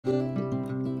Hi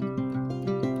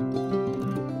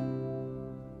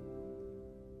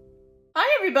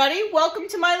everybody, welcome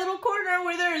to my little corner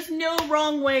where there is no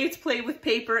wrong way to play with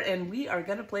paper, and we are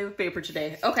gonna play with paper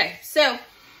today. Okay, so if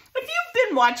you've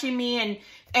been watching me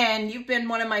and you've been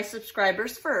one of my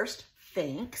subscribers, first,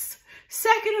 thanks.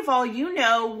 Second of all, you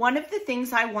know one of the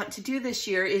things I want to do this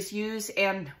year is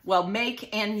make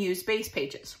and use base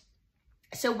pages.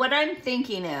 So what I'm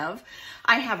thinking of,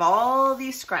 I have all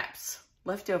these scraps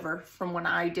left over from when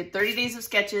I did 30 days of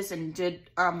sketches and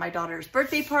did my daughter's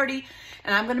birthday party,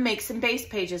 and I'm gonna make some base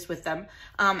pages with them.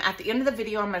 At the end of the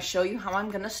video, I'm gonna show you how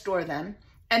I'm gonna store them.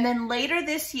 And then later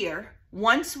this year,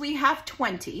 once we have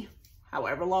 20,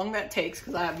 however long that takes,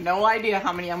 because I have no idea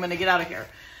how many I'm gonna get out of here.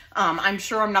 I'm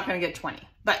sure I'm not gonna get 20,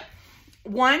 but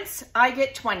once I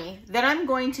get 20, then I'm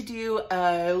going to do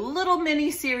a little mini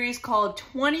series called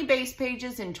 20 base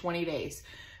pages in 20 days.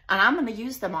 And I'm gonna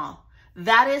use them all.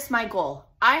 That is my goal.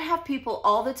 I have people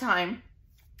all the time,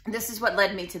 this is what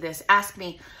led me to this, ask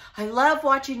me, I love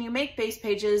watching you make base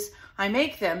pages. I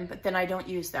make them, but then I don't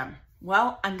use them.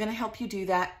 Well, I'm gonna help you do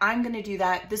that. I'm gonna do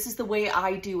that. This is the way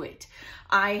I do it.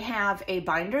 I have a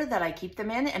binder that I keep them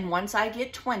in, and once I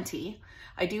get 20,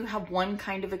 I do have one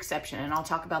kind of exception, and I'll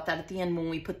talk about that at the end when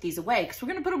we put these away, because we're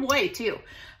gonna put them away too.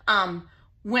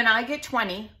 When I get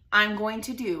 20, I'm going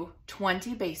to do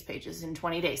 20 base pages in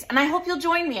 20 days. And I hope you'll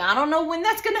join me. I don't know when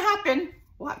that's gonna happen.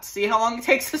 We'll have to see how long it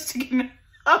takes us to get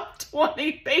up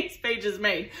 20 base pages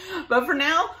made. But for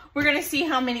now, we're gonna see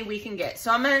how many we can get.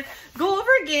 So I'm gonna go over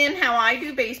again how I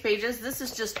do base pages. This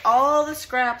is just all the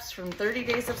scraps from 30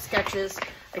 days of sketches.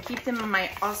 I keep them in my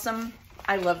awesome,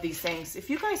 I love these things. If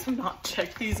you guys have not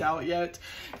checked these out yet,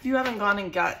 if you haven't gone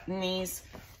and gotten these,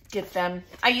 get them.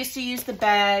 I used to use the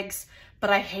bags, but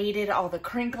I hated all the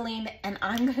crinkling, and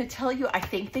I'm gonna tell you, I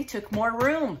think they took more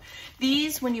room.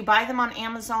 These, when you buy them on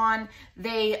Amazon,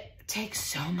 they take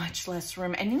so much less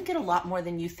room, and you can get a lot more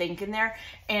than you think in there,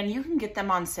 and you can get them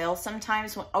on sale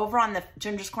sometimes. Over on the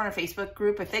Ginger's Corner Facebook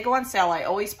group, if they go on sale, I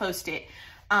always post it.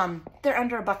 They're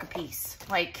under $1 a piece.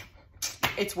 Like,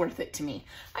 it's worth it to me.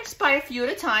 I just buy a few at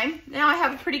a time. Now I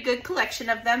have a pretty good collection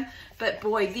of them, but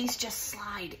boy, these just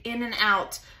slide in and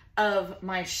out of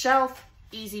my shelf.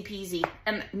 Easy peasy,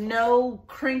 and no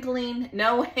crinkling,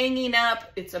 no hanging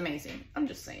up. It's amazing. I'm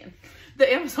just saying.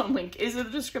 The Amazon link is in the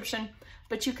description,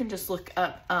 but you can just look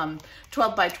up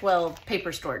 12 by 12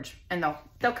 paper storage, and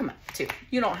they'll come up too.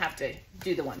 You don't have to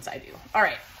do the ones I do. All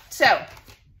right, so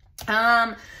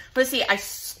let's see. I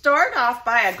start off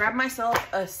by, I grab myself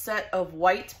a set of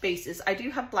white bases. I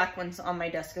do have black ones on my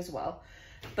desk as well,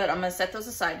 but I'm gonna set those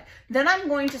aside. Then I'm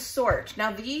going to sort.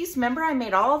 Now these, remember I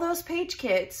made all those page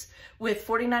kits with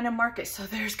 49 and Market, so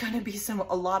there's gonna be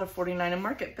a lot of 49 and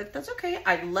Market, but that's okay.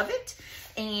 I love it,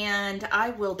 and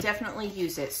I will definitely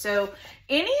use it. So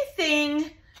anything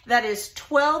that is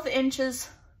 12 inches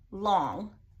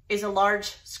long is a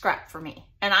large scrap for me.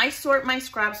 And I sort my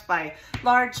scraps by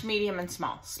large, medium, and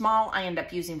small. Small I end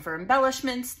up using for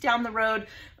embellishments down the road.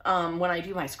 When I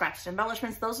do my scraps and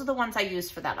embellishments, those are the ones I use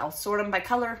for that. I'll sort them by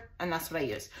color, and that's what I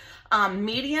use.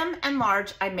 Medium and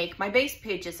large, I make my base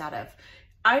pages out of.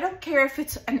 I don't care if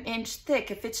it's an inch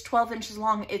thick. If it's 12 inches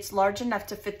long, it's large enough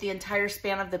to fit the entire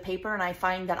span of the paper, and I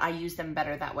find that I use them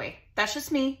better that way. That's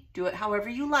just me. Do it however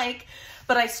you like.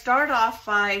 But I start off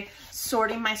by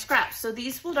sorting my scraps. So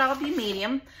these will all be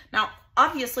medium. Now,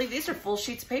 obviously, these are full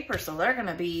sheets of paper, so they're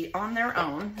gonna be on their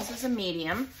own. This is a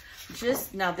medium.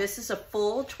 Now this is a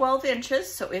full 12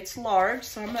 inches, so it's large.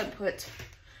 So I'm gonna put,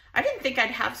 I didn't think I'd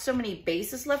have so many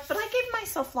bases left, but I gave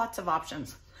myself lots of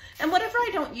options. And whatever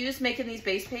I don't use making these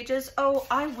base pages, oh,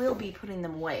 I will be putting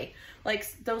them away. Like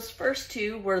those first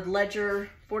two were Ledger,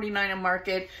 49 and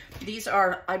Market. These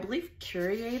are, I believe,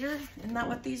 Curator. Isn't that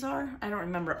what these are? I don't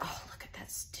remember. Oh, look at that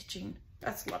stitching.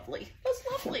 That's lovely. That's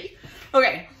lovely.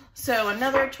 Okay, so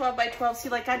another 12 by 12. See,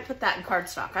 like I'd put that in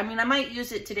cardstock. I mean, I might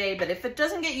use it today, but if it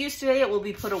doesn't get used today, it will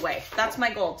be put away. That's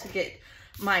my goal, to get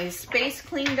my space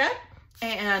cleaned up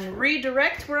and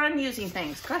redirect where I'm using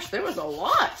things. Gosh, there was a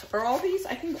lot. Are all these?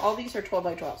 I think all these are 12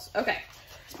 by 12s. Okay,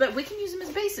 but we can use them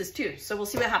as bases too, so we'll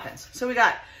see what happens. So we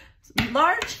got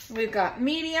large, we've got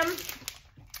medium,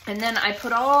 and then I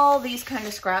put all these kind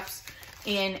of scraps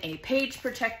in a page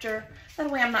protector.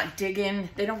 That way I'm not digging.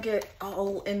 They don't get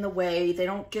all in the way. They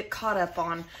don't get caught up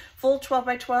on full 12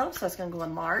 by 12, so that's gonna go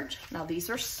in large. Now these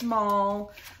are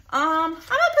small. I'm gonna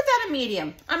put that in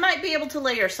medium. I might be able to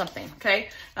layer something, okay?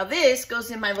 Now this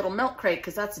goes in my little milk crate,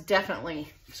 because that's definitely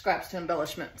scraps to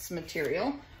embellishments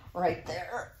material right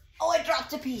there. Oh, I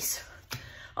dropped a piece.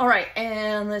 All right,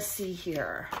 and let's see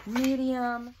here,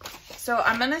 medium. So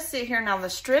I'm gonna sit here now. The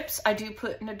strips I do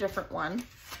put in a different one.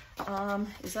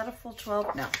 Is that a full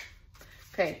 12? No.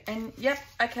 Okay, and yep,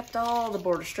 I kept all the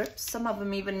border strips. Some of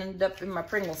them even ended up in my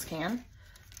Pringles can.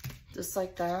 Just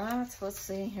like that. Let's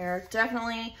see here.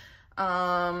 Definitely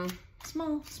small.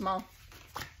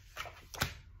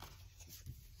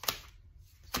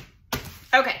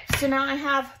 Okay, so now I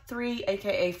have 3,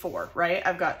 aka 4, right?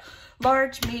 I've got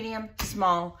large, medium,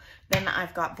 small, then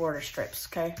I've got border strips,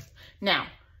 okay? Now,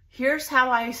 here's how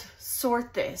I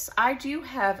sort this. I do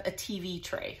have a TV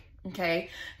tray, okay,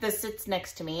 that sits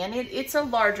next to me, and it's a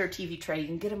larger TV tray. You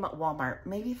can get them at Walmart.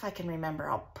 Maybe if I can remember,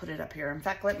 I'll put it up here. In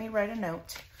fact, let me write a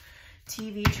note.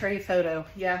 TV tray photo,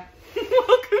 yeah.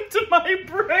 Welcome to my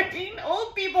brain.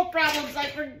 Old people problems. I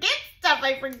forget stuff.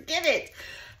 I forget it.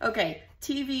 Okay,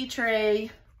 TV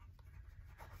tray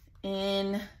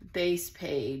in base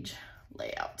page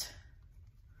layout.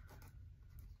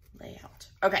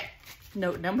 Okay,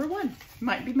 note number 1.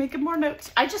 Might be making more notes.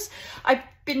 I've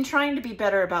been trying to be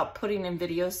better about putting in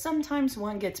videos. Sometimes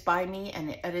one gets by me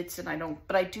and it edits and I don't,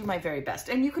 but I do my very best.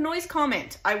 And you can always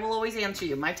comment. I will always answer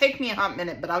you. Might take me a hot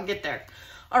minute, but I'll get there.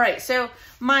 All right, so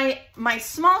my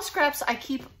small scraps I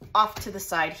keep off to the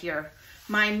side here.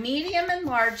 My medium and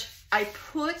large I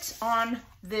put on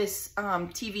this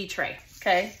TV tray,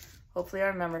 okay? Hopefully I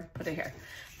remember to put it here.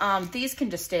 These can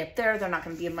just stay up there. They're not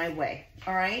gonna be in my way,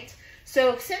 all right?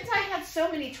 So since I have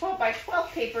so many 12 by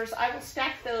 12 papers, I will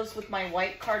stack those with my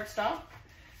white cardstock.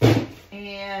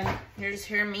 And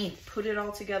hear me put it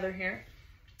all together here.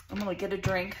 I'm gonna get a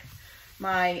drink.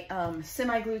 My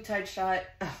semi-glutide shot.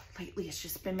 Oh, lately it's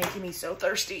just been making me so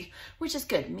thirsty, which is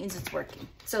good. It means it's working.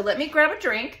 So let me grab a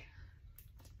drink.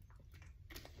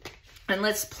 And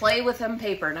let's play with them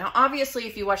paper. Now, obviously,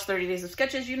 if you watch 30 Days of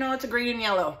Sketches, you know it's a green and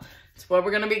yellow. That's what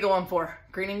we're gonna be going for.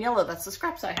 Green and yellow, that's the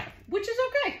scraps I have, which is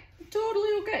okay, totally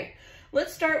okay.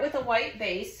 Let's start with a white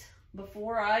base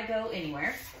before I go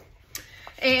anywhere.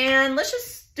 And let's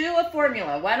just do a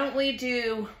formula. Why don't we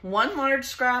do 1 large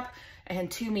scrap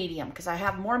and 2 medium, because I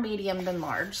have more medium than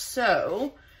large.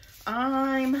 So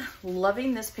I'm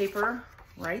loving this paper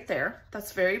right there.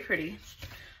 That's very pretty.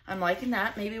 I'm liking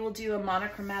that. Maybe we'll do a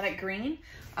monochromatic green.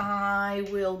 I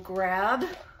will grab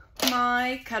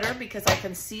my cutter because I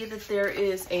can see that there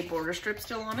is a border strip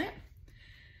still on it.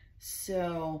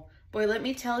 So, boy, let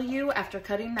me tell you, after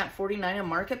cutting that 49 on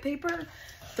market paper,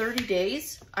 30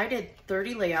 days, I did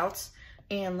 30 layouts,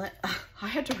 and I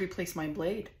had to replace my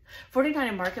blade. 49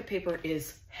 on market paper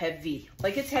is heavy.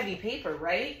 Like, it's heavy paper,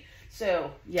 right?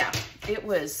 So, yeah, it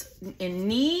was in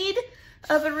need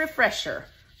of a refresher.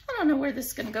 I don't know where this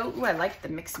is gonna go. Ooh, I like the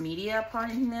mixed media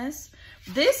upon this.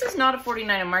 This is not a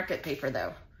 49 on market paper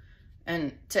though.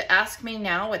 And to ask me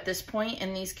now at this point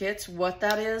in these kits what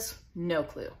that is, no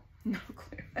clue. No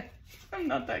clue. I'm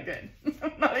not that good.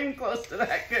 I'm not even close to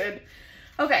that good.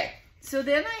 Okay, so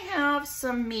then I have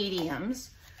some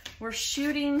mediums. We're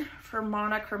shooting for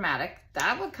monochromatic.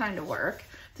 That would kind of work.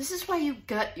 This is why you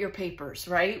gut your papers,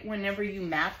 right? Whenever you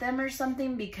mat them or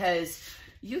something, because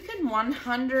you can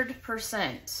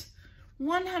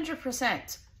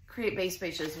 100% create base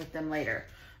pages with them later.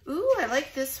 Ooh, I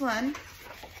like this one.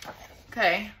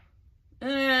 Okay.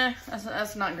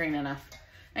 That's not green enough.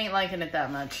 I ain't liking it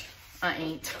that much. I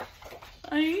ain't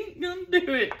gonna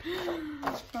do it.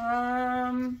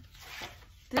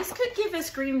 This could give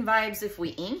us green vibes if we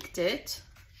inked it.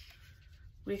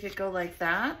 We could go like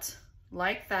that,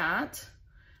 like that.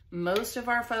 Most of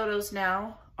our photos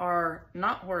now are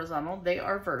not horizontal, they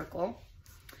are vertical.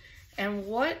 And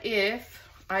what if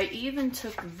I even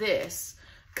took this,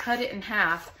 cut it in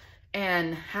half,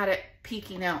 and had it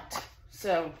peeking out?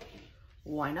 So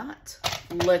why not?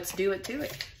 Let's do it to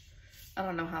it. I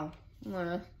don't know how,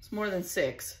 it's more than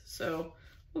 6, so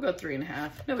we'll go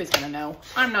 3.5. Nobody's gonna know.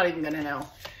 I'm not even gonna know.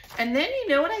 And then you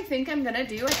know what I think I'm gonna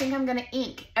do? I think I'm gonna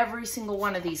ink every single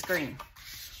one of these green.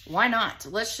 Why not?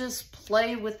 Let's just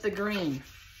play with the green.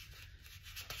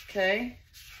 Okay.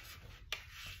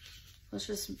 Let's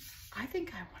just, I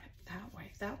think I want it that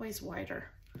way. That way's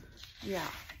wider. Yeah,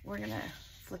 we're gonna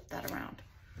flip that around.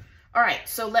 All right,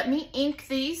 so let me ink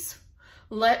these.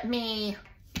 Let me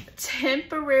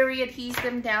temporary adhese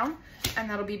them down, and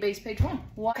that'll be base page 1.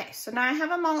 Okay, so now I have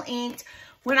them all inked.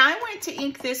 When I went to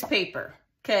ink this paper,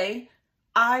 okay,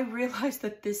 I realized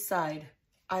that this side,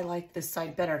 I like this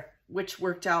side better, which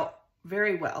worked out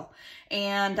very well.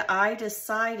 And I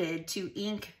decided to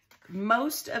ink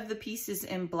most of the pieces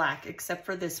in black, except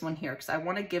for this one here, because I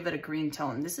want to give it a green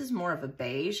tone. This is more of a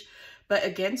beige, but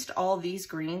against all these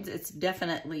greens, it's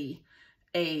definitely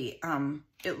a,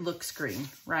 it looks green,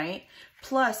 right?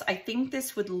 Plus, I think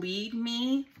this would lead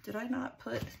me, did I not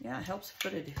put, yeah, it helps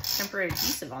put a temporary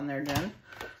adhesive on there, Jen.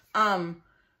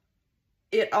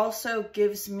 it also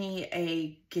gives me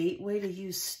a gateway to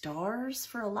use stars,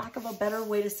 for a lack of a better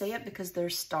way to say it, because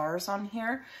there's stars on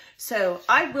here. So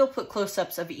I will put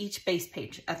close-ups of each base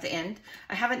page at the end.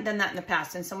 I haven't done that in the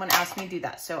past, and someone asked me to do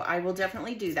that. So I will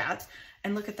definitely do that.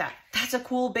 And look at that. That's a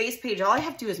cool base page. All I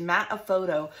have to do is mat a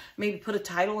photo, maybe put a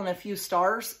title and a few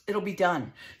stars. It'll be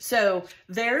done. So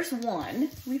there's one.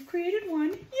 We've created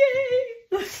one. Yay!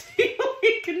 Let's see what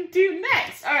we can do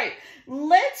next. All right,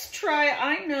 let's try.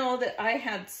 I know that I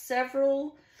had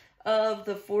several of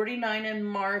the 49 and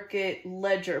Market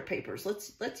ledger papers.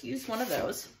 Let's use one of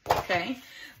those. Okay.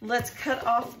 Let's cut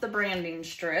off the branding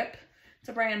strip. It's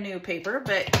a brand new paper,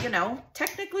 but you know,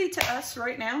 technically to us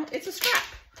right now, it's a scrap.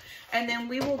 And then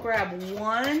we will grab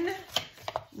one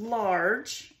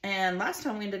large, and last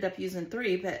time we ended up using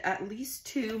 3, but at least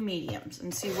 2 mediums,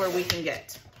 and see where we can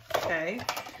get. Okay,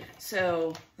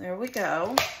 so there we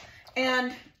go.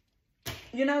 And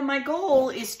you know, my goal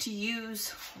is to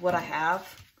use what I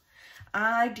have.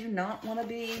 I do not want to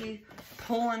be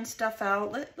pulling stuff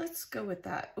out. Let's go with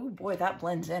that. Oh boy, that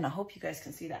blends in. I hope you guys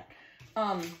can see that.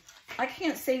 I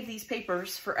can't save these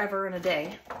papers forever and a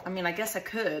day. I mean, I guess I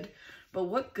could, but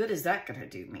what good is that going to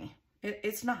do me?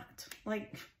 It's not.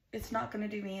 Like, it's not going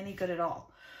to do me any good at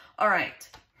all. All right.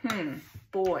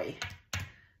 Boy.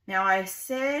 Now, I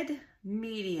said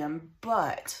medium,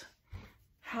 but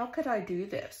how could I do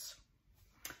this?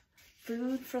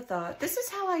 Food for thought. This is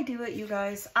how I do it, you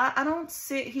guys. I don't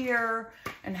sit here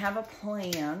and have a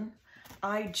plan.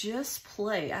 I just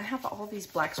play. I have all these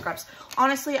black scraps.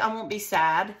 Honestly, I won't be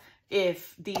sad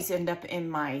if these end up in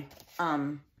my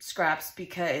scraps,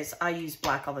 because I use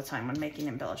black all the time when making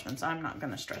embellishments. I'm not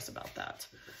going to stress about that.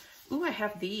 Ooh, I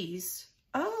have these.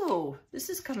 Oh, this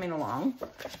is coming along.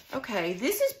 Okay,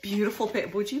 this is beautiful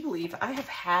paper. Would you believe I have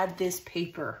had this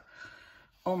paper?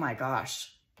 Oh my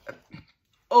gosh.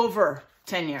 Over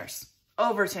 10 years.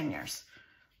 Over 10 years.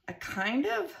 I kind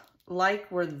of like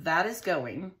where that is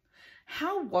going.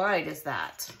 How wide is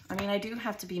that? I mean, I do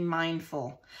have to be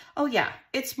mindful. Oh yeah,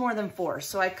 it's more than 4.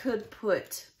 So I could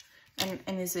put, and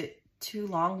is it too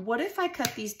long? What if I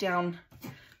cut these down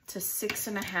to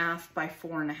 6.5 by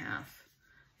 4.5?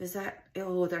 Is that,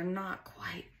 oh, they're not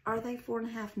quite. Are they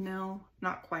 4.5? No,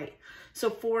 not quite. So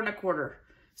 4 1/4.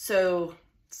 So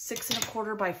 6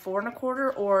 1/4 by 4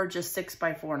 1/4, or just 6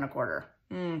 by 4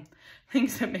 1/4.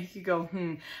 Things that make you go,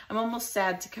 I'm almost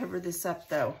sad to cover this up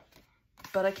though,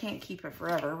 but I can't keep it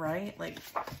forever, right? Like,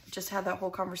 just had that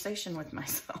whole conversation with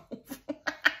myself.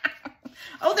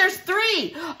 Oh, there's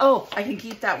 3. Oh, I can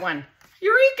keep that one.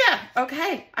 Eureka!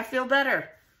 Okay, I feel better.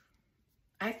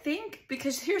 I think,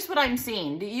 because here's what I'm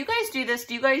seeing. Do you guys do this?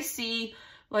 Do you guys see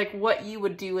like what you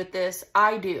would do with this?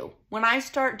 I do. When I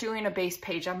start doing a base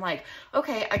page, I'm like,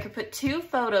 okay, I could put 2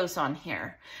 photos on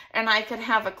here, and I could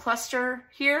have a cluster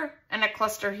here and a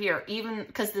cluster here, even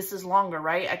because this is longer,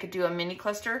 right? I could do a mini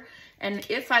cluster. And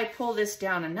if I pull this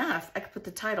down enough, I could put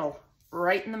the title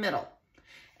right in the middle.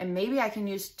 And maybe I can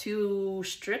use 2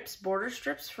 strips, border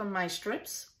strips from my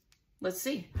strips. Let's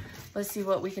see. Let's see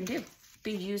what we can do.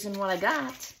 Be using what I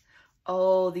got.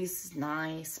 Oh, this is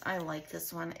nice. I like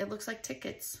this one. It looks like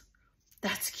tickets.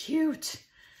 That's cute.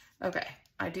 Okay,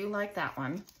 I do like that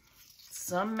one.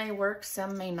 Some may work,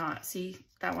 some may not. See,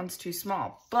 that one's too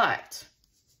small. But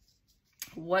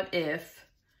what if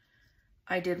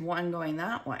I did one going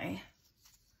that way?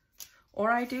 Or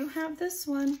I do have this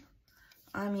one.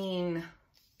 I mean,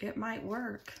 it might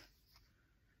work.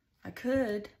 I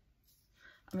could.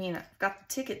 I mean, I've got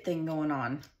the ticket thing going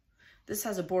on. This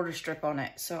has a border strip on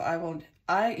it, so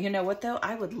you know what though?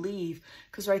 I would leave,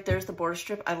 because right there's the border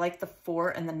strip. I like the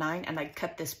 4 and the 9, and I'd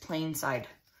cut this plain side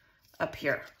up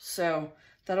here. So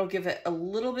that'll give it a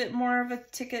little bit more of a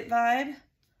ticket vibe,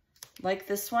 like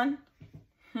this one.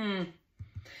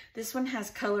 This one has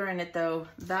color in it though.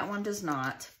 That one does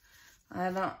not. I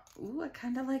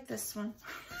kind of like this one.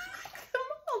 Come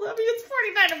on, I mean, it's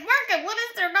 49 and Market. What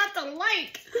is there not to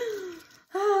like?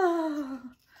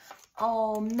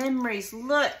 Oh, memories,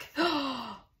 look.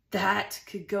 That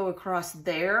could go across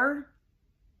there.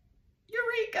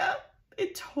 Eureka.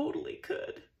 It totally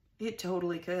could. It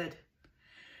totally could.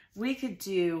 We could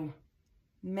do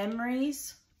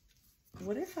memories.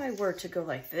 What if I were to go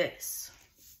like this?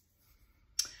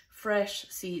 Fresh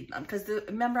seed, because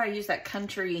remember I used that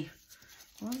country,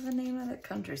 what was the name of it?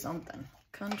 Country something.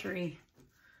 Country.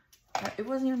 It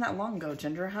wasn't even that long ago,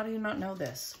 Ginger. How do you not know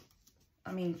this?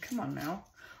 I mean, come on now.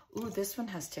 Ooh, this one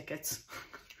has tickets.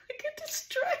 I get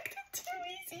distracted too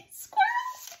easy.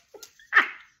 Squirrels!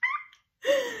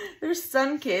 There's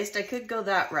Sunkissed. I could go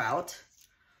that route.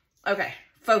 Okay,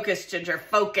 focus, Ginger,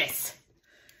 focus.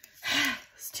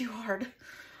 It's too hard.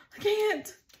 I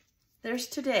can't. there's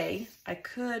today. I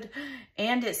could,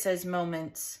 and it says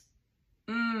moments.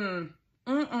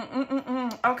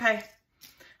 Okay.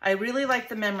 I really like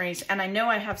the memories, and I know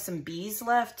I have some bees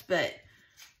left, but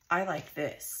I like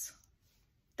this.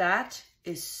 That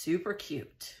is super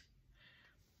cute.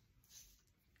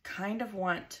 Kind of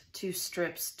want 2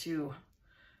 strips to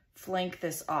flank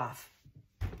this off,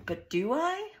 but do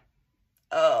I?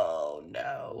 Oh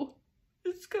no,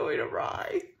 it's going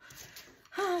awry.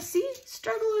 See,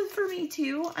 struggle for me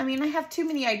too. I mean, I have too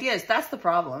many ideas. That's the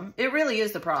problem. It really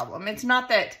is the problem. It's not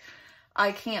that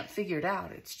I can't figure it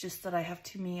out. It's just that I have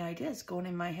too many ideas going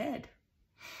in my head.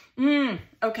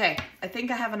 Okay, I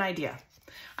think I have an idea.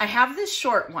 I have this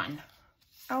short one.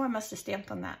 Oh, I must have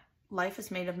stamped on that. Life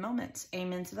is made of moments.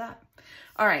 Amen to that.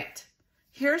 All right,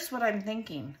 here's what I'm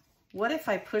thinking. What if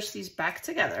I push these back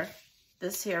together,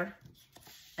 this here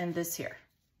and this here,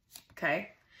 okay?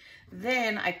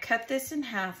 Then I cut this in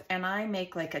half and I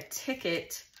make like a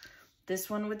ticket. This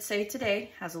one would say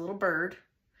today, has a little bird,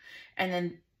 and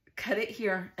then cut it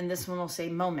here, and this one will say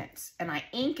moments. And I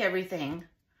ink everything,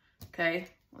 okay?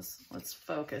 Let's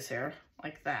focus here,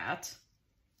 like that.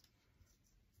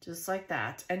 Just like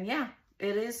that. And yeah,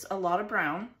 it is a lot of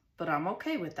brown, but I'm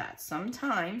okay with that.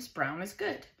 Sometimes brown is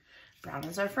good. Brown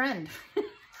is our friend. Yeah,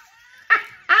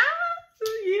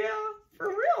 for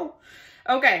real.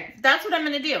 Okay, that's what I'm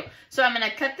gonna do. So I'm gonna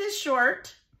cut this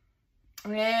short,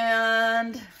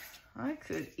 and I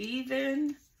could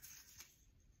even,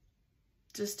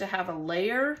 just to have a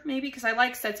layer maybe, because I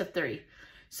like sets of 3.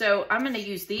 So I'm gonna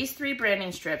use these 3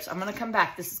 branding strips. I'm gonna come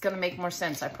back. This is gonna make more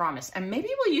sense, I promise. And maybe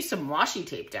we'll use some washi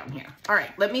tape down here. All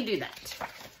right, let me do that.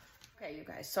 Okay, you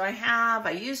guys, so I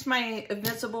used my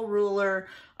invisible ruler,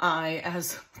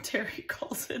 as Terry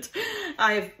calls it.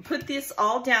 I've put this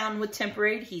all down with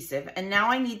temporary adhesive, and now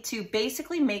I need to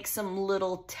basically make some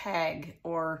little tag,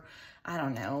 or I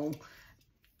don't know,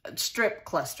 strip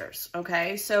clusters,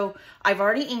 okay? So I've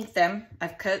already inked them.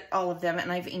 I've cut all of them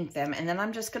and I've inked them, and then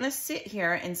I'm just gonna sit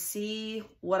here and see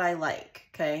what I like,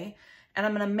 okay? And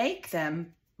I'm gonna make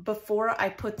them before I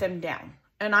put them down.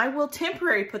 And I will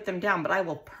temporarily put them down, but I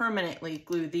will permanently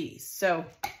glue these. So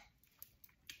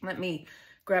let me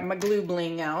grab my glue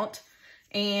bling out.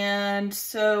 And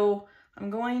so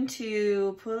I'm going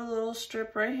to put a little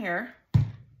strip right here.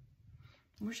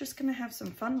 We're just gonna have some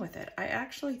fun with it. I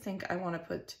actually think I wanna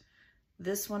put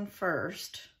this one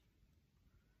first.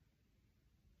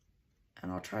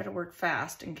 And I'll try to work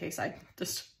fast in case I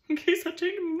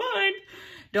change my mind.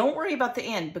 Don't worry about the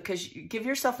end, because you give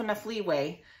yourself enough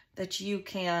leeway that you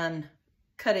can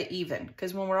cut it even,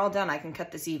 because when we're all done, I can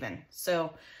cut this even.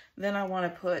 So then I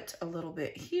want to put a little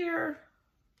bit here,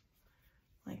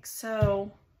 like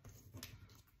so.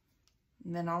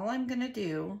 And then all I'm going to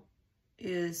do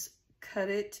is cut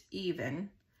it even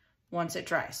once it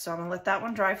dries. So I'm going to let that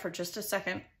one dry for just a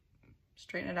second,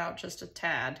 straighten it out just a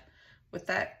tad with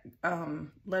that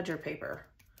ledger paper.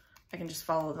 I can just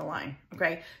follow the line,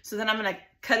 okay? So then I'm gonna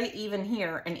cut it even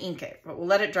here and ink it, but we'll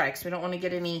let it dry because we don't wanna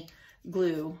get any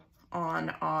glue on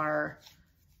our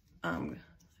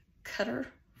cutter,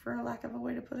 for a lack of a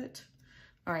way to put it.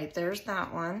 All right, there's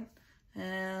that one.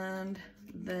 And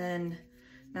then,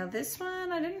 now this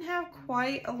one, I didn't have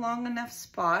quite a long enough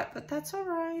spot, but that's all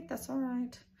right, that's all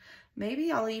right.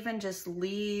 Maybe I'll even just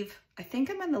leave, I think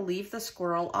I'm gonna leave the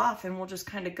squirrel off, and we'll just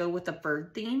kind of go with the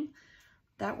bird theme.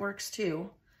 That works too.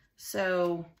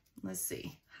 So let's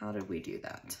see, how did we do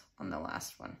that on the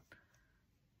last one?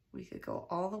 We could go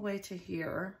all the way to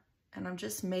here, and I'm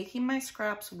just making my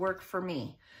scraps work for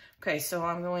me. Okay, so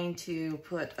I'm going to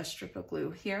put a strip of glue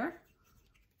here.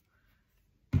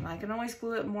 And I can always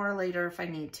glue it more later if I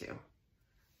need to.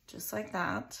 Just like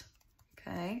that,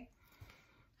 okay?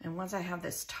 And once I have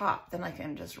this top, then I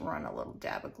can just run a little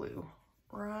dab of glue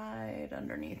right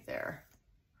underneath there.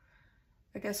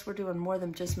 I guess we're doing more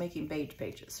than just making beige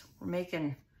pages. We're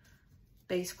making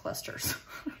base clusters. Is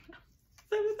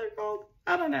that what they're called?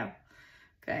 I don't know.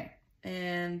 Okay,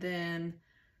 and then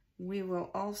we will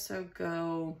also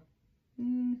go,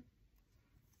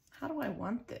 how do I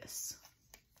want this?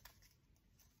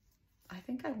 I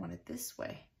think I want it this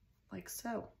way, like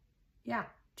so. Yeah,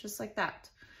 just like that.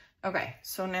 Okay,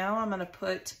 so now I'm gonna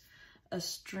put a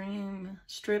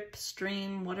strip,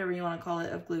 whatever you wanna call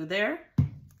it, of glue there.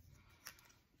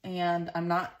 And I'm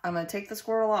gonna take the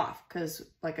squirrel off because,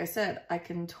 like I said, I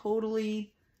can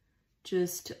totally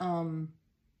just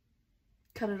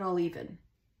cut it all even,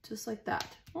 just like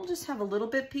that. We'll just have a little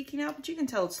bit peeking out, but you can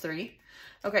tell it's 3.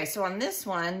 Okay, so on this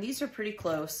one, these are pretty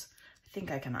close. I think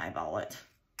I can eyeball it,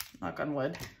 knock on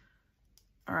wood.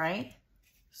 All right,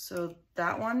 so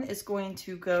that one is going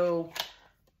to go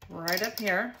right up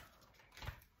here.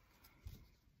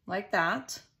 like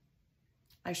that.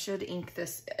 I should ink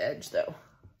this edge though.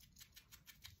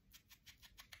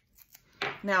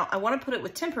 Now I want to put it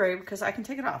with temporary because I can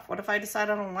take it off. What if I decide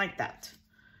I don't like that?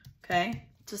 Okay,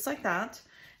 just like that.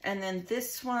 And then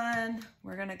this one,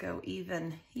 we're gonna go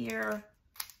even here.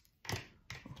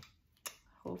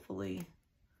 Hopefully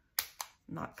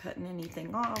not cutting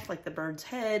anything off like the bird's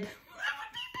head.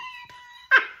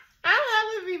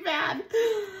 That would be bad.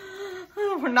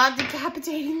 Oh, we're not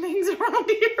decapitating things around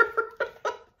here.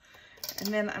 And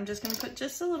then I'm just gonna put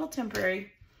just a little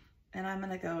temporary and I'm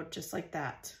gonna go just like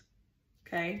that,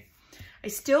 okay? I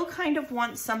still kind of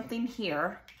want something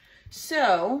here.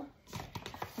 So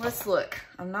let's look.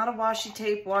 I'm not a washi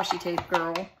tape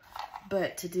girl,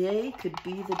 but today could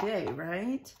be the day,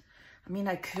 right? I mean,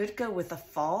 I could go with a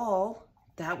fall.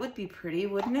 That would be pretty,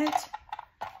 wouldn't it?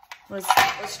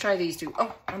 Let's try these two.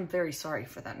 Oh, I'm very sorry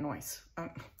for that noise.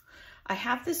 I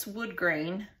have this wood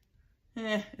grain.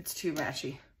 It's too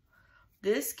matchy.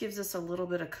 This gives us a little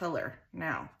bit of color.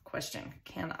 Now, question,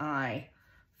 can I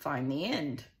find the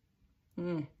end?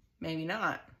 Maybe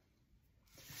not.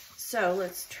 So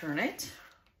let's turn it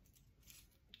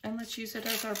and let's use it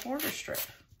as our border strip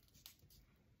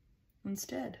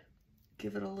instead.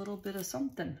 Give it a little bit of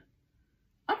something.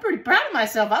 I'm pretty proud of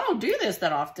myself. I don't do this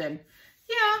that often.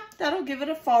 Yeah, that'll give it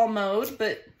a fall mode,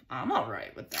 but I'm all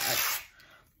right with that.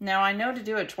 Now I know to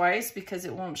do it twice because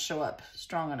it won't show up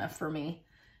strong enough for me.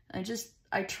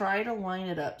 I try to line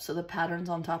it up so the pattern's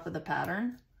on top of the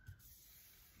pattern.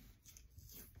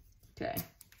 Okay,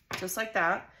 just like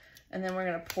that. And then we're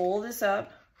gonna pull this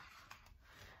up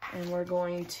and we're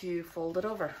going to fold it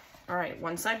over. All right,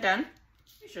 one side done.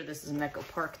 Pretty sure this is an Echo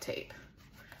Park tape.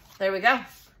 There we go.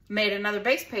 Made another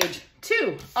base page.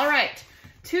 2. All right,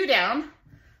 2 down.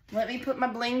 Let me put my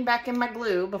bling back in my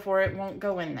glue before it won't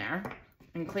go in there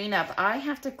and clean up. I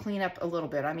have to clean up a little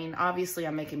bit. I mean, obviously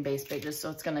I'm making base pages, so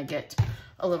it's gonna get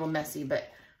a little messy,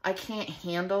 but I can't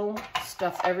handle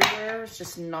stuff everywhere. It's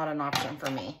just not an option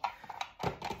for me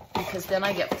because then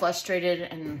I get frustrated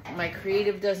and my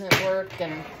creative doesn't work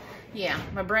and yeah,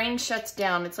 my brain shuts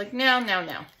down. It's like, no,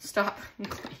 stop and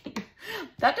clean.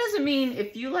 That doesn't mean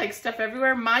if you like stuff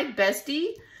everywhere. My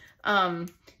bestie,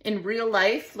 in real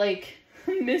life, like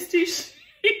Misty,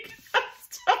 she got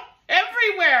stuff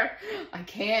everywhere. I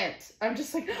can't. I'm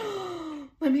just like, oh,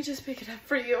 let me just pick it up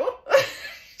for you.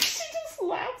 She just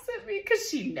laughs at me because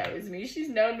she knows me. She's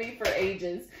known me for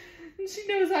ages. And she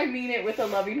knows I mean it with a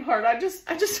loving heart. I just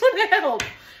want to help.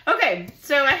 Okay,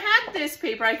 so I had this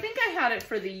paper. I think I had it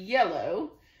for the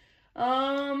yellow.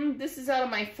 This is out of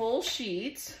my full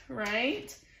sheet,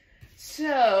 right?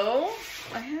 So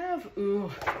I have,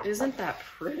 ooh, isn't that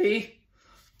pretty?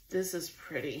 This is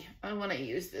pretty. I want to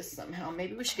use this somehow.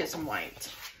 Maybe we should get some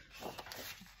white.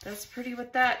 That's pretty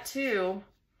with that too.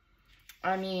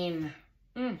 I mean,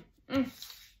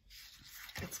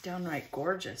 it's downright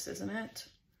gorgeous, isn't it?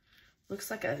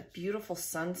 Looks like a beautiful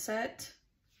sunset.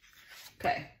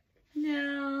 Okay.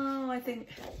 No, I think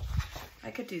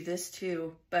I could do this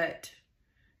too, but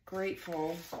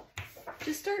grateful.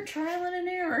 Just start trialing and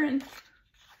erroring.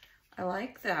 I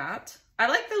like that. I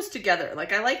like those together.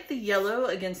 Like I like the yellow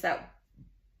against that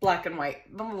black and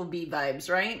white bumblebee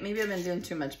vibes, right? Maybe I've been doing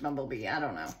too much bumblebee. I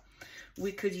don't know.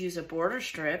 We could use a border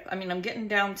strip. I mean, I'm getting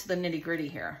down to the nitty gritty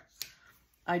here.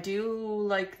 I do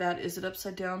like that. Is it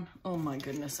upside down? Oh my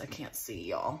goodness, I can't see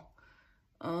y'all.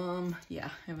 Yeah,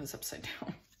 it was upside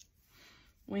down.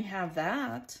 We have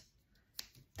that.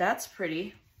 That's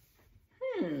pretty.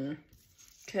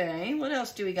 Okay, what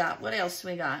else do we got? What else do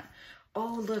we got?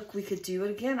 Oh, look, we could do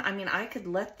it again. I mean, I could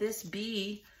let this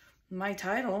be my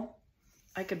title.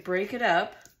 I could break it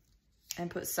up and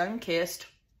put Sunkissed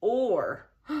or,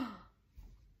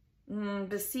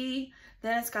 but see,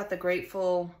 then it's got the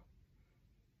Grateful.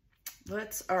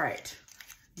 All right,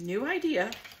 new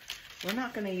idea. We're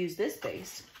not gonna use this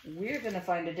base. We're gonna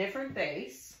find a different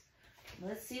base.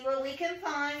 Let's see what we can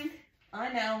find.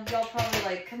 I know, y'all probably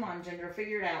like, come on, Ginger,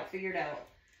 figure it out, figure it out.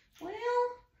 Well,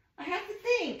 I have to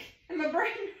think, and my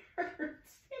brain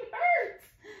hurts. It hurts.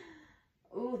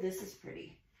 Oh, this is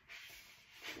pretty.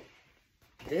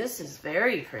 This is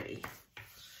very pretty.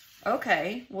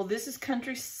 Okay, well, this is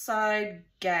Countryside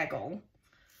Gaggle.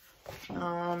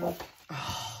 Oh,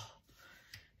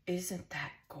 isn't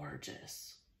that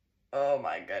gorgeous? Oh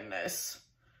my goodness.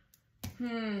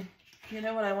 You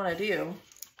know what I want to do?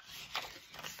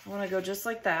 I want to go just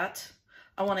like that.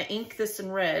 I want to ink this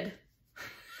in red.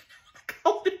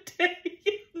 Call it a day.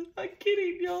 I'm not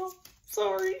kidding, y'all.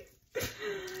 Sorry.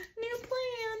 New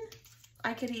plan.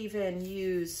 I could even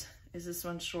use, is this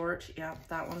one short? Yeah,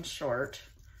 that one's short.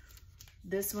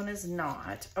 This one is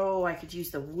not. Oh, I could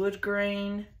use the wood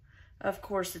grain. Of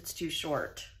course it's too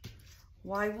short.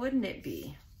 Why wouldn't it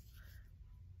be?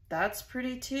 That's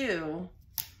pretty too.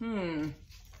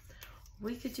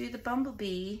 We could do the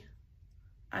bumblebee.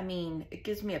 I mean, it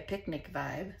gives me a picnic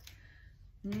vibe.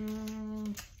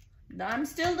 I'm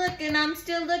still looking, I'm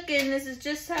still looking. This is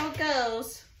just how it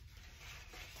goes.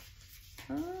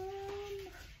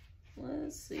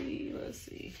 Let's see, let's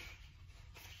see.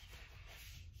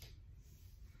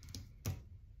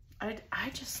 I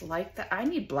just like that. I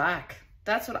need black.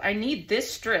 That's what I need,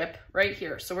 this strip right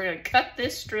here. So we're gonna cut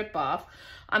this strip off.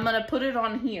 I'm gonna put it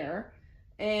on here.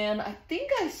 And I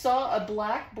think I saw a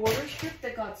black border strip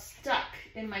that got stuck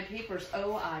in my papers.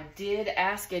 Oh, I did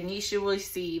ask and ye shall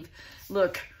receive.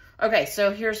 Look, okay,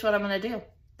 so here's what I'm gonna do.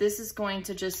 This is going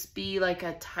to just be like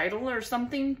a title or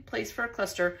something, place for a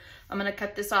cluster. I'm gonna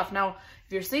cut this off. Now,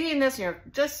 if you're seeing this and you're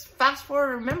just fast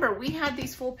forward, remember we had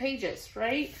these full pages,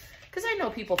 right? Because I know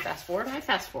people fast forward, I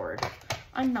fast forward.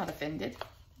 I'm not offended.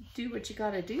 Do what you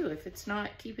gotta do. If it's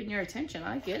not keeping your attention,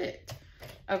 I get it.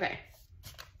 Okay,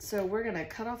 so we're gonna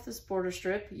cut off this border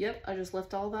strip. Yep, I just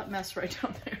left all that mess right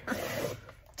down there.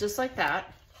 Just like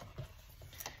that.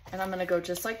 And I'm gonna go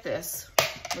just like this.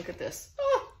 Look at this.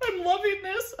 Oh, I'm loving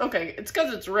this. Okay, it's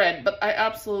because it's red, but I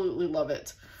absolutely love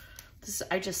it. This,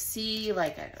 I just see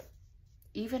like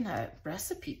even a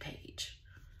recipe page.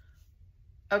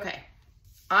 Okay.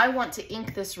 I want to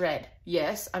ink this red.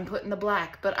 Yes, I'm putting the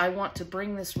black, but I want to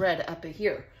bring this red up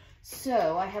here.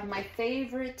 So I have my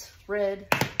favorite red.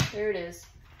 There it is.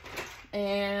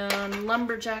 And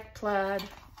lumberjack plaid.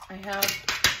 I have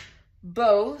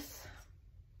both.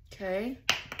 Okay.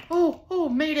 Oh,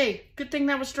 Mayday. Good thing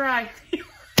that was dry. You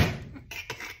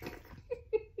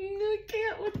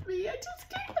can't with me. I just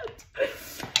can't.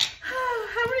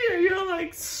 How many are you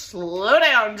like, slow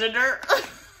down, Ginger?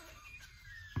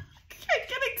 I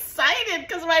get excited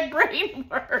because my brain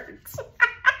works.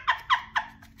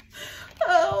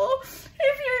 Oh, if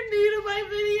you're new to my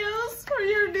videos or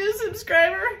you're a new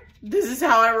subscriber, this is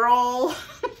how I roll.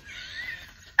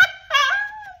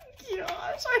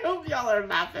 Gosh, I hope y'all are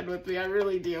laughing with me. I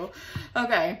really do.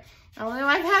 Okay, although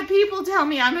I've had people tell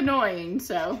me I'm annoying,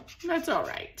 so that's all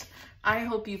right. I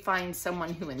hope you find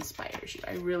someone who inspires you.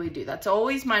 I really do. That's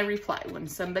always my reply when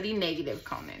somebody negative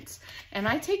comments. And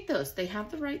I take those. They have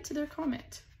the right to their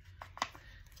comment.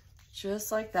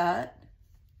 Just like that.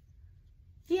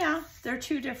 Yeah, they're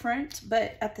two different,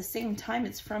 but at the same time,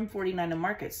 it's from 49 and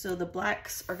Market, so the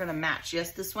blacks are gonna match.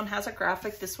 Yes, this one has a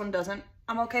graphic, this one doesn't.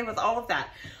 I'm okay with all of that.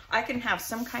 I can have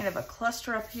some kind of a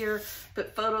cluster up here,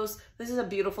 put photos. This is a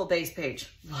beautiful base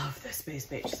page. Love this base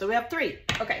page. So we have 3.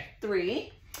 Okay,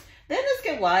 3. Then let's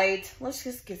get white. Let's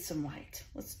just get some white.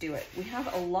 Let's do it. We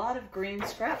have a lot of green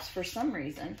scraps for some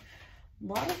reason. A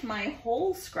lot of my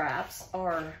whole scraps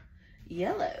are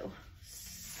yellow.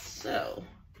 So,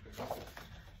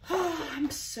 I'm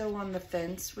so on the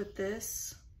fence with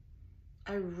this.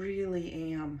 I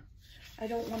really am. I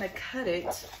don't want to cut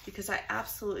it because I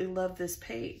absolutely love this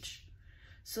page.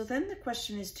 So then the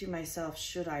question is to myself,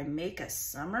 should I make a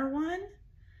summer one?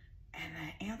 And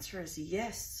the answer is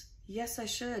yes. Yes, I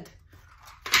should.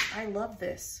 I love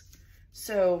this.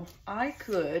 So I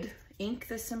could ink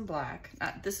this in black.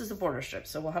 This is a border strip,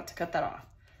 so we'll have to cut that off.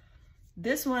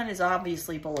 This one is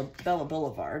obviously Bella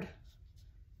Boulevard.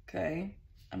 Okay,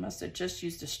 I must have just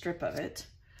used a strip of it.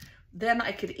 Then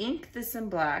I could ink this in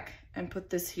black and put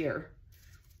this here.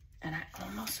 And I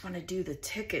almost want to do the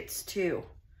tickets too.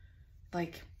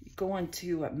 Like going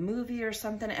to a movie or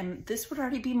something. And this would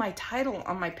already be my title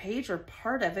on my page or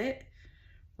part of it,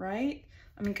 right?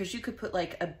 I mean, because you could put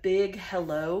like a big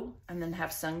hello and then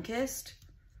have Sunkissed.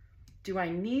 Do I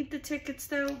need the tickets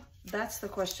though? That's the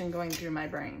question going through my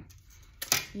brain.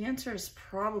 The answer is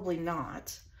probably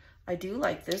not. I do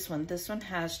like this one. This one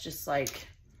has just like,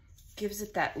 gives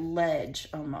it that ledge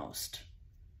almost.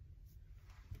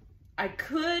 I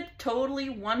could totally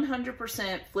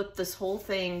 100% flip this whole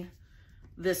thing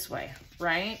this way,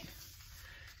 right?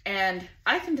 And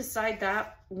I can decide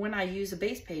that when I use a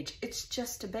base page. It's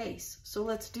just a base. So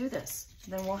let's do this.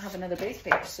 Then we'll have another base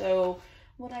page. So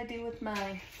what I do with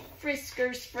my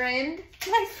Friskers friend,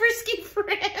 my frisky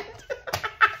friend.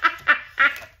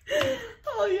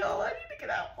 Oh, y'all, I need to get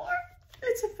out more.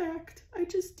 It's a fact. I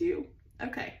just do.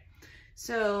 Okay.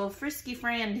 So frisky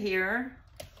friend here.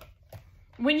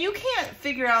 When you can't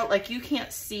figure out, like you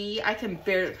can't see, I can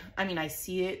barely, I mean, I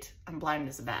see it. I'm blind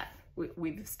as a bat.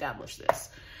 We've established this.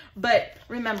 But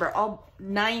remember, all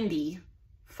 95%,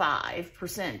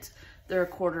 they're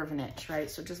 1/4 of an inch, right?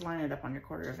 So just line it up on your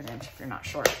 1/4 of an inch if you're not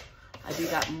sure. I do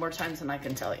that more times than I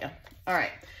can tell you. All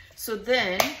right. So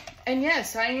then And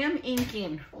yes, I am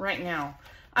inking right now.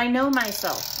 I know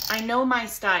myself. I know my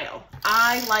style.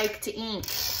 I like to ink.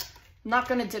 I'm not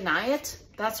going to deny it.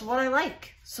 That's what I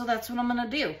like. So that's what I'm going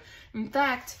to do. In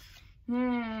fact,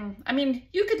 I mean,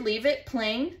 you could leave it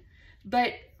plain,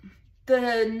 but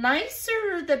the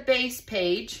nicer the base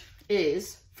page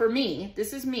is, for me,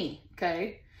 this is me,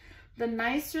 okay? The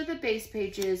nicer the base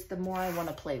page is, the more I want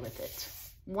to play with it.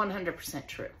 100%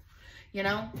 true. You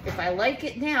know, if I like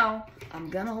it now, I'm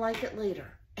gonna like it later.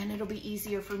 And it'll be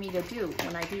easier for me to do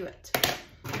when I do it.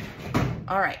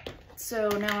 All right, so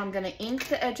now I'm gonna ink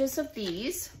the edges of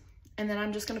these, and then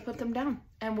I'm just gonna put them down,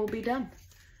 and we'll be done.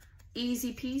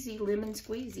 Easy peasy, lemon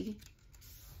squeezy.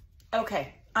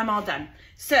 Okay, I'm all done.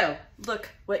 So, look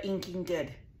what inking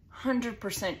did.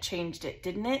 100% changed it,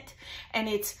 didn't it? And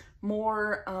it's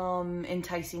more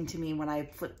enticing to me when I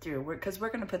flip through, because we're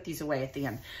going to put these away at the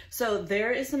end. So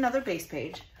there is another base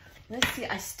page. Let's see,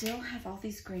 I still have all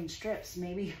these green strips.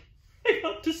 Maybe I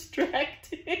got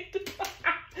distracted.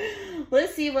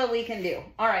 Let's see what we can do.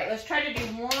 All right, let's try to do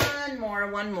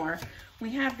one more.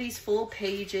 We have these full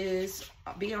pages.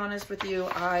 I'll be honest with you,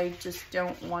 I just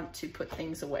don't want to put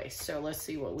things away. So let's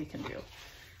see what we can do.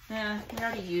 Yeah, we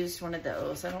already used one of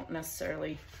those. I don't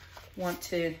necessarily want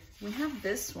to. We have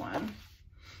this one.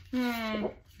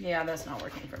 Yeah, that's not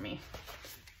working for me.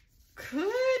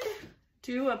 Could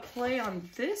do a play on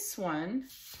this one.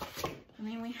 I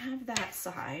mean, we have that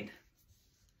side.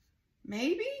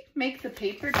 Maybe make the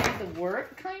paper do the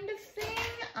work kind of thing.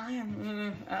 I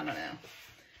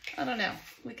don't know.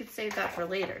 We could save that for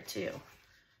later too.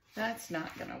 That's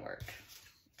not gonna work.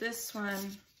 This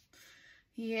one.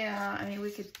 Yeah, I mean, we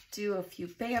could do a few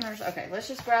banners. Okay, let's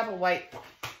just grab a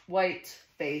white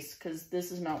base, because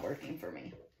this is not working for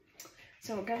me.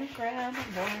 So we're gonna grab a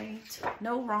white.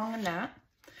 No wrong in that.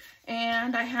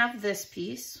 And I have this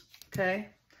piece, okay?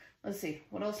 Let's see,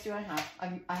 what else do I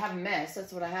have? I have a mess,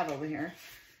 that's what I have over here.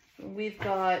 We've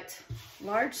got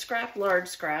large scrap.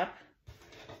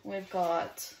 We've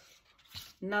got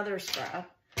another scrap.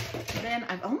 Then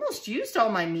I've almost used all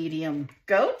my medium.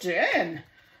 Go, Jen.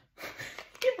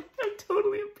 I'm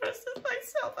totally impressed with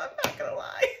myself, I'm not gonna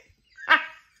lie.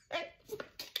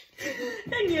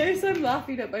 And yes, I'm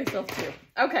laughing at myself too.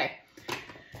 Okay,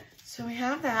 so we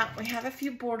have that. We have a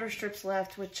few border strips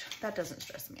left, which that doesn't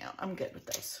stress me out. I'm good with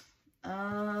those.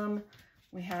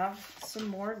 We have some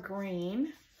more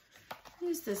green. I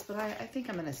use this, but I think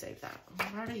I'm gonna save that.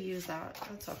 I already used that,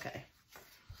 that's okay.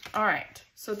 All right,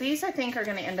 so these I think are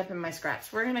gonna end up in my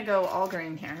scraps. We're gonna go all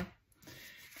green here.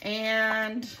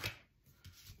 And,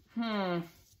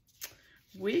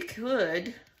 we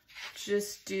could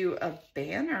just do a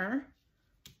banner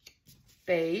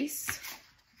base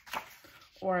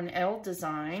or an L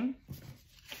design.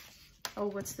 Oh,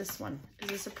 what's this one? Is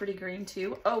this a pretty green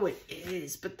too? Oh, it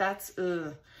is, but that's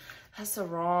the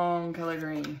wrong color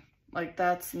green. Like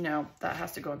no, that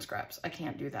has to go in scraps. I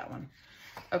can't do that one.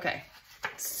 Okay,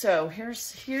 so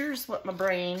here's what my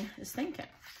brain is thinking.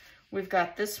 We've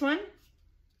got this one.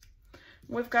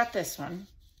 We've got this one.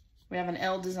 We have an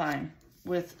L design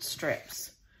with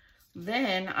strips.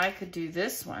 Then I could do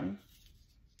this one,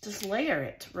 just layer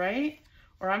it, right?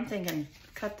 Or I'm thinking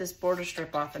cut this border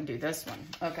strip off and do this one.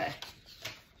 Okay.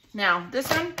 Now this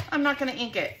one, I'm not gonna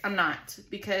ink it. I'm not,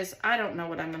 because I don't know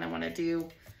what I'm gonna wanna do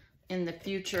in the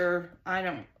future. I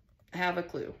don't have a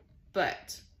clue,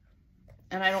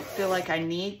 and I don't feel like I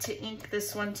need to ink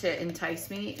this one to entice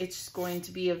me. It's just going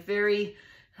to be a very,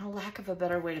 lack of a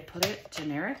better way to put it,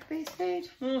 generic base page,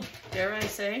 dare I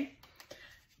say.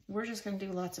 We're just gonna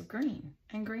do lots of green,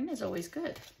 and green is always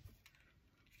good.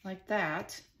 Like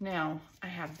that. Now, I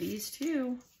have these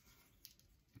two.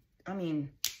 I mean,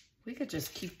 we could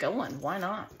just keep going, why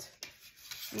not?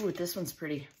 Ooh, this one's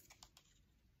pretty.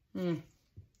 I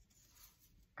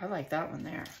like that one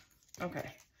there.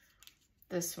 Okay,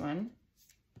 this one,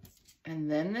 and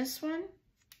then this one.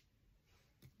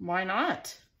 Why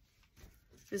not?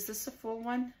 Is this a full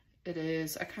one? It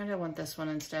is. I kind of want this one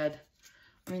instead.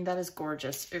 I mean, that is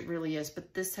gorgeous. It really is.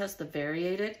 But this has the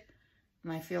variated,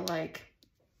 and I feel like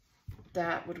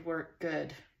that would work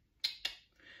good.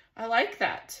 I like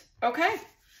that. Okay,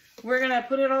 we're going to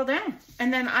put it all down.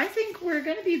 And then I think we're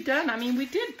going to be done. I mean, we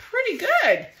did pretty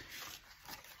good.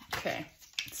 Okay,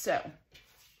 so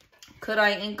could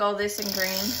I ink all this in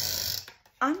green?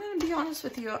 I'm going to be honest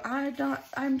with you.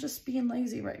 I'm just being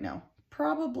lazy right now.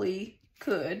 Probably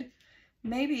could.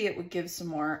 Maybe it would give some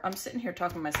more. I'm sitting here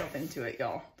talking myself into it,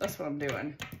 y'all. That's what I'm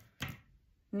doing.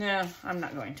 No, I'm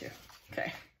not going to.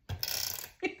 Okay.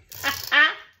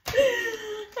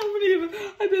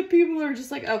 I bet people are just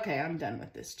like, okay, I'm done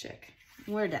with this chick.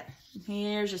 We're done.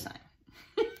 Here's your sign.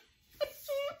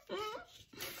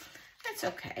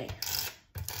 It's okay.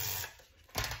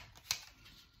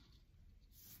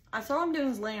 That's all I'm doing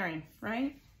is layering,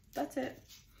 right? That's it.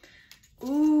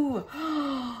 Ooh,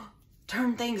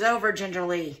 turn things over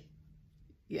gingerly.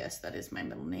 Yes, that is my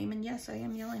middle name. And yes, I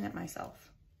am yelling at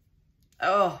myself.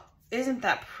 Oh, isn't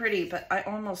that pretty? But I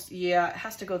almost, yeah, it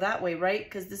has to go that way, right?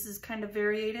 Because this is kind of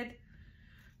variated.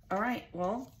 All right,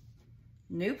 well,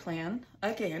 new plan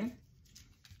again.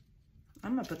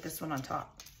 I'm gonna put this one on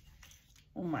top.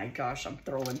 Oh my gosh, I'm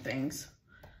throwing things.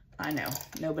 I know,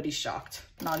 nobody's shocked,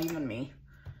 not even me.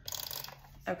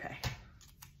 Okay,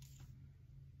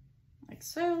 like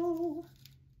so.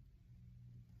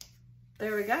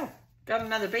 There we go. Got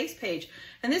another base page.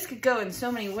 And this could go in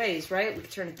so many ways, right? We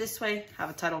could turn it this way, have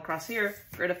a title across here,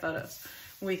 grid of photos.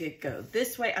 We could go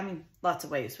this way. I mean, lots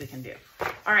of ways we can do.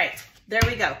 All right, there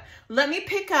we go. Let me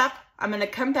pick up. I'm gonna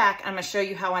come back. I'm gonna show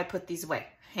you how I put these away.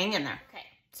 Hang in there. Okay,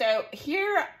 so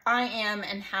here I am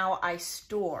and how I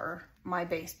store my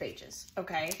base pages,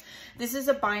 okay? This is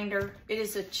a binder. It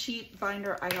is a cheap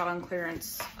binder I got on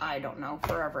clearance, I don't know,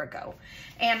 forever ago.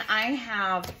 And I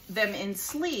have them in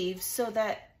sleeves so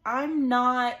that I'm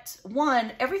not,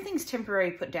 one, everything's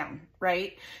temporary put down,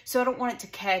 right? So I don't want it to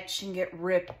catch and get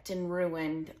ripped and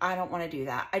ruined. I don't want to do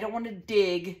that. I don't want to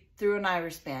dig through an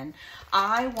iris bin.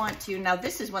 I want to, now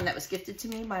this is one that was gifted to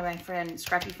me by my friend,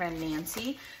 scrappy friend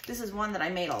Nancy. This is one that I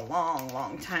made a long,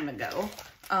 long time ago.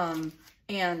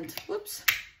 And whoops,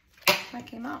 that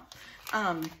came out.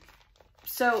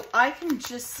 So I can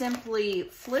just simply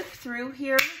flip through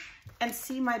here and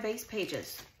see my base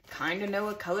pages. Kind of know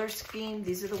a color scheme.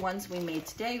 These are the ones we made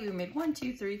today. We made 1,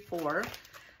 2, 3, 4.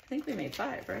 I think we made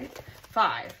 5, right?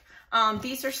 5.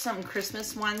 These are some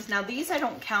Christmas ones. Now these I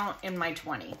don't count in my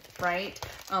 20, right?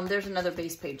 There's another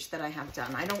base page that I have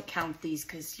done. I don't count these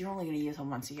because you're only going to use them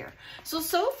once a year. So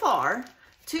far,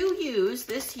 to use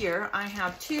this year, I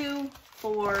have 2,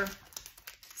 4,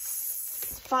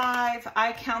 5.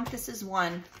 I count this as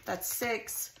 1. That's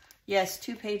 6. Yes,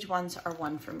 2-page ones are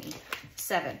 1 for me.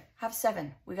 7. Have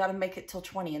 7. We got to make it till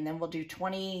 20, and then we'll do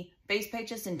 20 base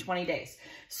pages in 20 days.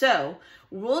 So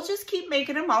we'll just keep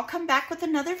making them. I'll come back with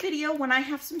another video when I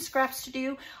have some scraps to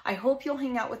do. I hope you'll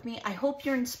hang out with me. I hope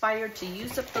you're inspired to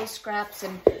use up those scraps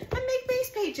and make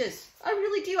base pages. I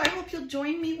really do. I hope you'll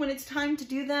join me when it's time to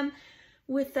do them.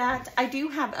 With that, I do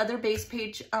have other base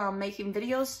page making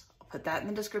videos. I'll put that in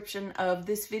the description of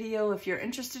this video if you're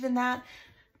interested in that.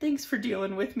 Thanks for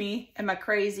dealing with me. Am I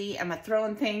crazy? Am I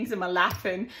throwing things? Am I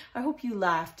laughing? I hope you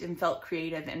laughed and felt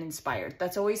creative and inspired.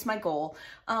 That's always my goal.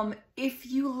 If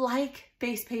you like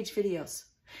base page videos,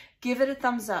 give it a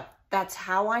thumbs up. That's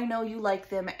how I know you like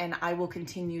them, and I will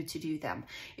continue to do them.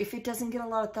 If it doesn't get a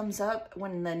lot of thumbs up,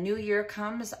 when the new year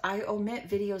comes, I omit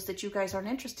videos that you guys aren't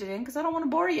interested in because I don't want to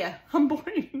bore you. I'm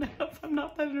boring enough. I'm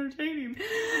not that entertaining.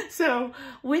 So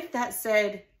with that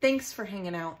said, thanks for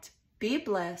hanging out. Be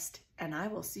blessed, and I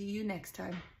will see you next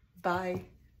time. Bye.